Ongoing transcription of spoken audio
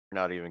We're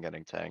not even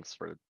getting tanks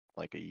for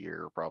like a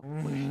year,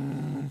 probably.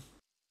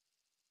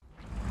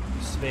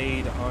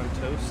 Spade on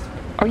toast.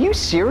 Are you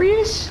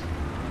serious?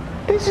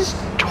 This is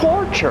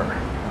torture.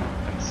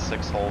 And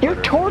 6 holes.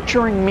 You're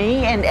torturing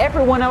me and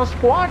everyone else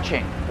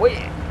watching. Wait.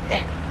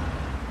 I'm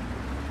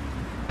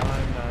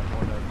not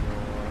one of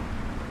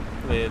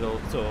your little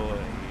toys.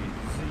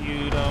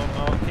 You don't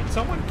know. Can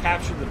someone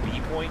capture the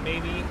B point,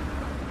 maybe?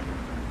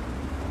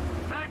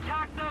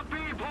 Attack the B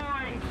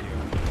point!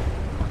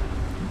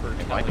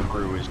 My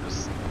crew is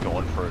just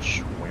going for a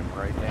swim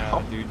right now.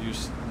 Yeah, dude,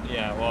 just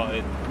yeah.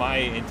 Well, my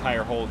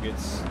entire hull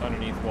gets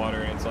underneath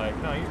water, and it's like,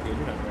 no, you're good.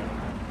 You're not drowning.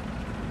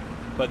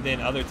 But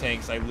then other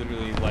tanks, I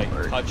literally like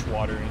touch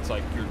water, and it's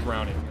like you're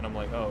drowning, and I'm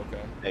like, oh,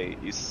 okay. Hey,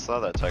 you saw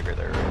that tiger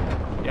there,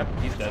 right? Yep,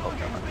 he's dead. Oh,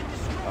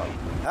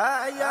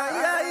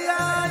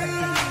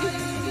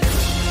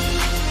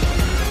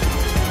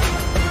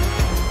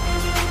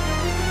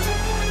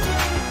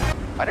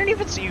 I didn't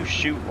even see you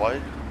shoot. What?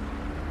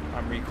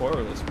 I'm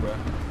recoilless, bro.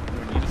 You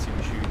don't need to see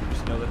me shoot. You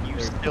just know that you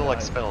still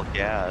expel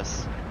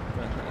gas.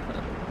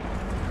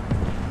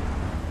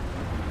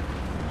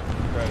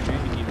 Bro, you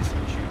even need to see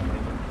me shoot.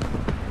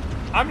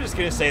 I'm just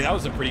gonna say that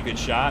was a pretty good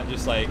shot.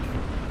 Just like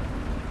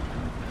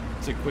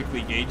to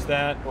quickly gauge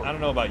that. I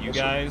don't know about you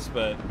guys,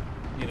 but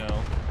you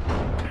know.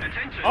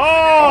 Attention. Oh!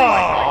 Oh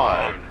my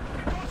god!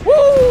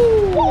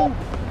 Woo!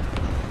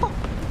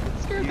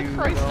 It scared the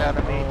Christ out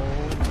of me.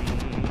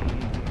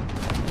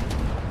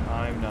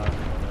 I'm not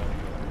gonna.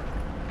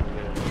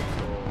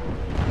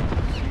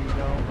 You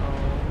don't know.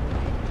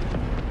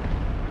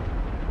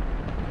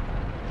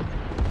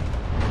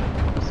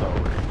 So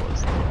where he was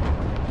though.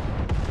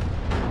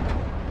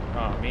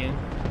 Oh man.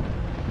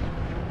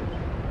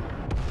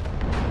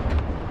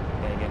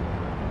 Dang it.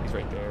 He's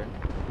right there.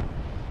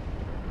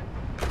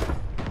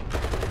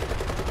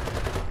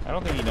 I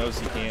don't think he knows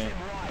he can't.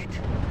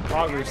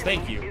 Loggers,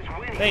 thank you.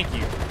 Thank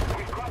you.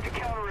 We've got to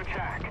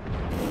counterattack.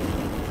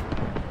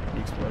 He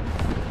exploded.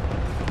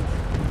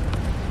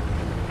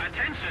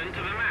 Attention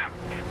to the map.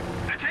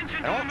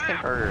 Attention to I don't the think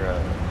map. our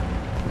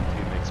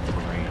teammates'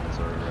 brains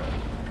are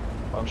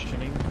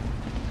Functioning.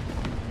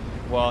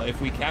 Well, if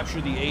we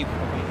capture the A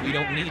point, we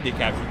don't need to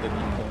capture the B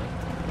point.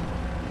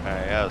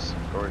 Yes,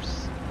 of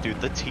course. Dude,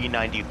 the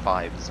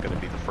T-95 is gonna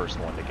be the first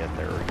one to get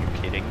there. Are you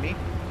kidding me?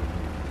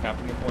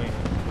 Capping a point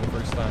for the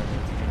first time.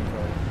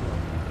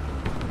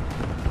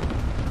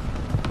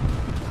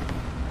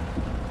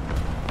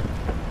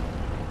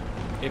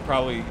 It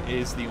probably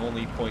is the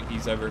only point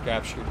he's ever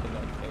captured in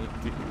that game,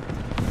 dude.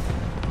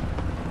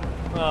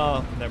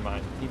 Well, never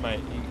mind. He might.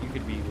 You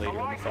could be later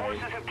in the fight.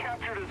 Have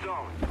captured a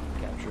zone.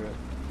 Capture it.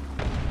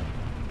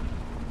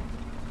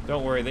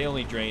 Don't worry, they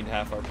only drained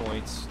half our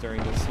points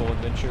during this whole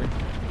adventure.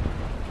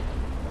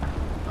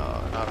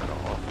 Not at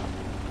all.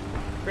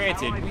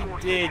 Granted, we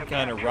did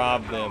kind of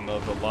rob them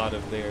of a lot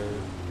of their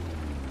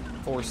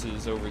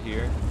forces over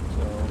here,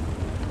 so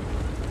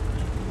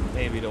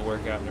maybe it'll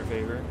work out in their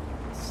favor.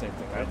 It's the same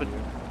thing I do.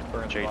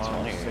 Burn the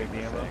bombs, J-20, save the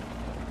ammo.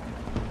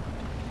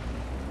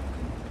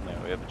 Yeah,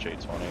 we have a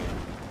J-20.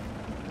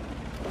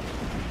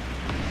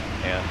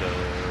 And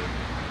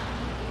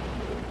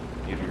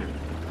meteor.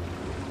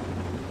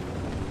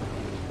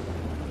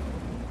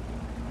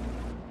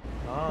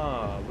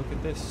 Ah, look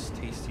at this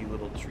tasty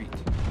little treat.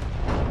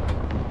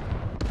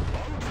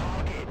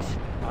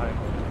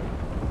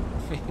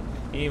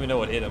 He didn't even know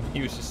what hit him.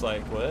 He was just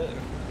like, what?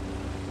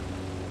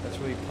 That's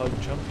really pug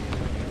jumpy.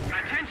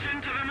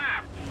 Attention to the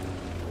map.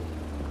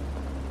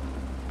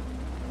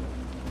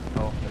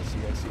 Oh, I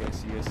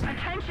see.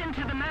 Attention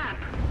to the map.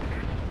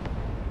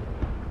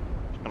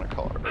 I'm gonna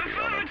call our buddy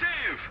on him.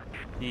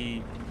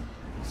 Affirmative.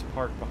 He's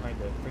parked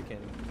behind a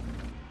freaking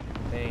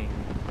thing.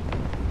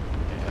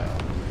 Yeah.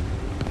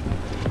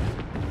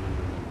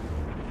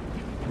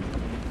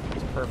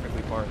 He's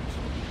perfectly parked.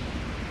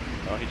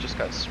 Oh, he just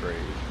got strafed.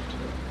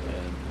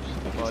 And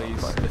Well,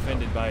 he's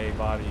defended by a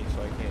body,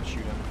 so I can't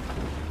shoot him.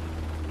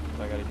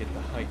 So I gotta get the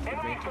height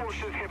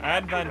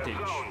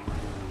advantage.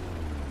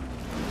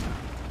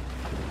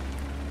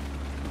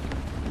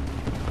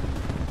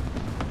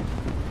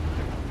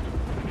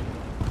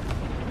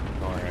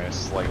 Alright, I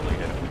slightly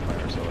hit him with my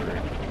artillery.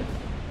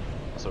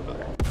 It's over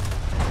there.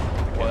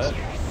 What?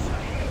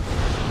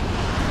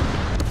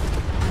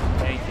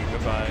 Thank you,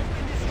 goodbye.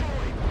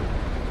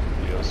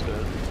 Leo's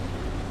dead.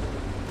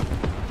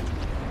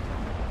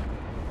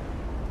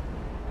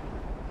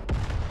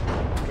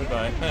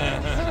 Goodbye.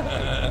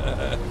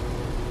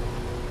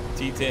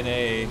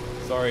 T10A.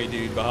 Sorry,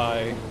 dude.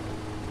 Bye.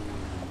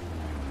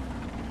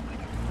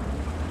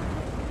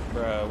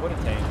 Bruh, what a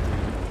tank,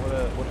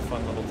 dude. What a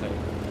fun little tank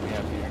we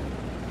have here.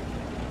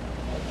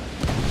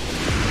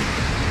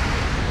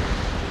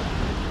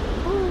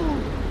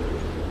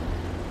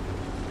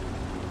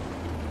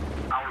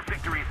 Our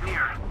victory is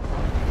near.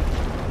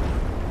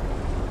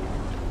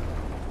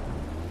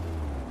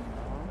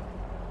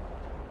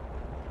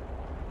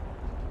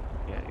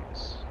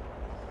 Yes.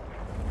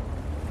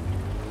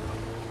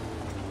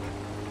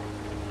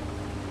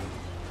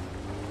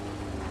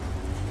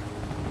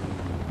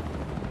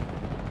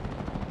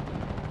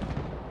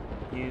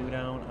 You You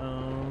don't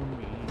own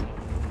me.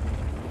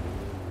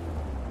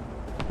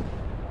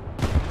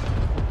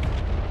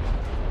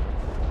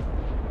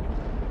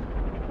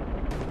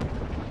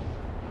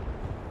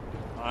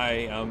 I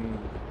am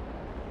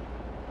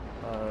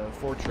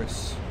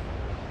fortress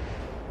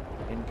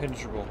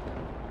impenetrable.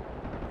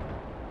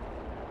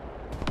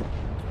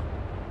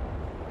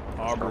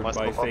 Armored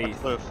by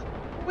faith.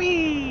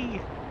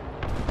 Whee!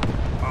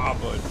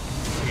 Armored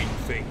in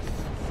faith.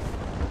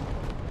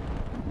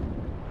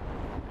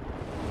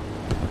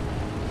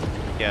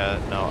 Yeah,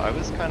 no, I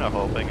was kind of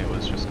hoping it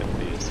was just going to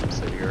be a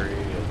subsidiary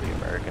of the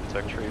American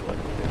tech tree like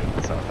we did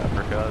in South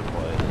Africa,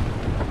 but...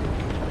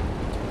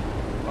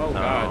 Oh no.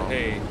 god,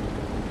 hey.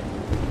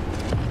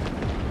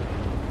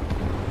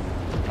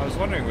 I was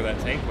wondering where that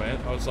tank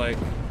went. I was like,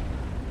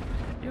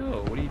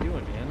 yo, what are you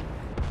doing, man?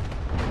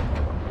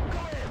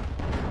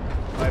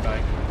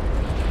 Bye-bye.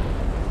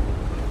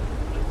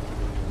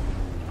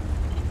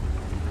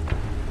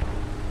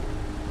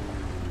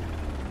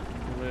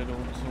 Little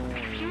toy.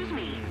 Excuse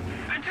me.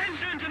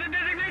 Attention to the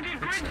designated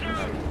bridge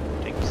I zone.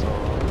 think so.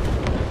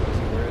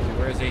 Where is he?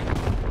 Where is he?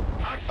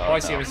 Oh, I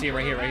see him. I see him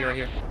right here. Right here. Right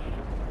here.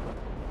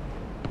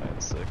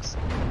 9-6.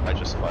 I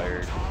just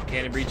fired.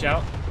 Cannon breach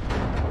out.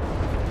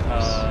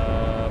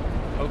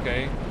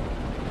 Okay.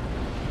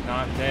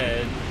 Not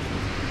dead.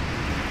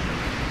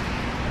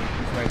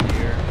 He's right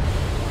here.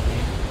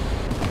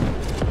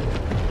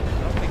 I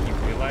don't think he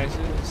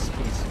realizes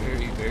he's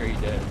very, very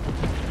dead.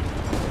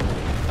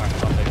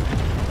 Alright, I'll take him.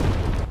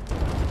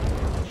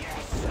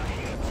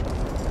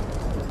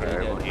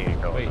 Alright, well, he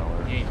ain't going Wait,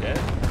 nowhere. he ain't dead?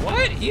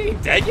 What? He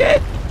ain't dead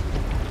yet?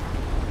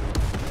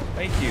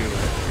 Thank you.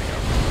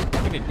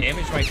 I'm gonna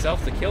damage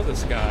myself to kill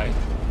this guy.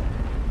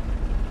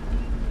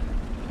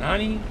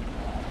 Nani?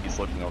 He's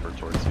looking over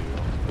towards you.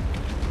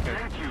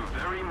 Thank you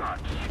very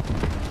much.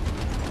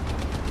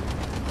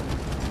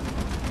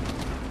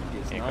 He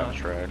is Ain't not. got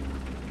track.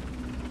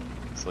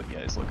 He's looking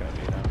at me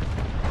now.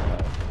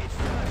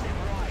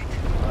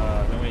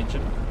 No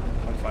engine.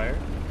 On fire.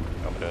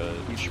 I'm gonna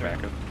He's smack trying.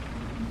 him.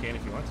 You can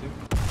if you want to.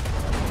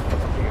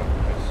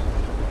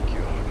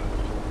 Cute.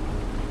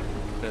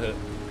 Nice.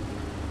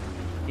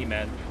 He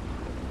mad.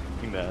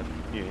 He mad.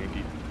 He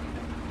Yankee.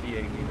 He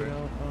angry,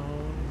 bro.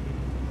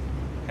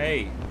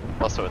 Hey,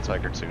 Also a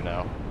Tiger 2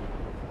 now.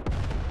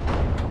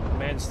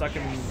 man stuck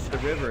in the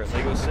river at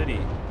Lego City.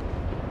 Okay,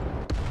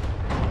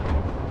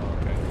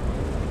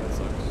 that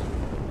sucks.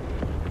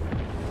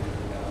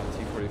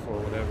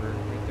 T-44, whatever,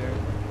 right there.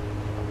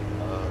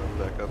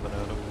 Back up and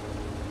at him.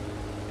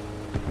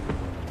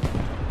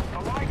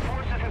 Allied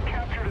forces have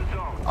captured a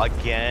zone.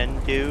 Again,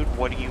 dude?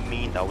 What do you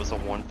mean? That was a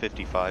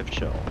 155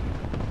 shell.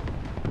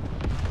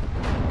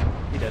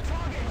 He did.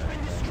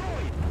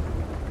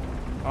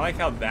 I like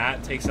how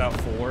that takes out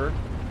 4. It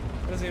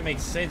doesn't even make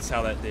sense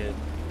how that did.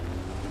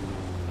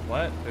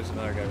 What? There's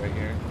another guy right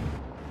here.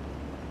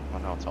 Oh,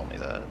 don't tell me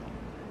that.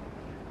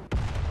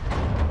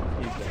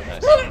 He's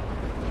dead. Nice.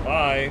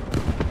 Bye.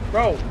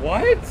 Bro,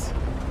 what?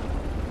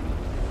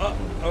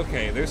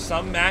 Okay, there's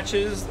some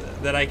matches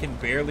that I can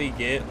barely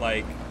get,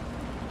 like,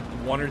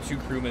 1 or 2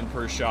 crewmen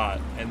per shot,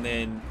 and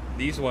then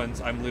these ones,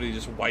 I'm literally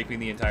just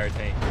wiping the entire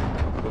tank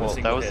with a Well, that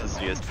single was hit. the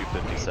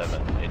ZS-257,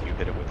 and you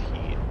hit it with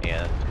heat,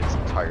 and its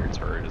entire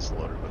turret is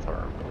loaded with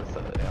ammo.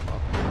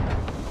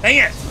 Dang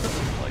it!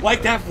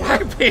 Like that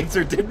Black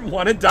Panther didn't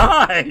want to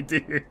die,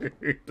 dude.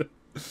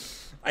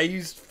 I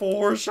used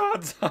 4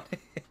 shots on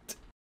it.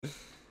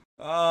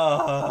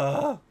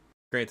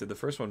 Granted, the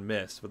first one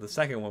missed, but the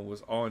second one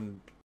was on.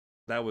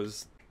 That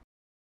was.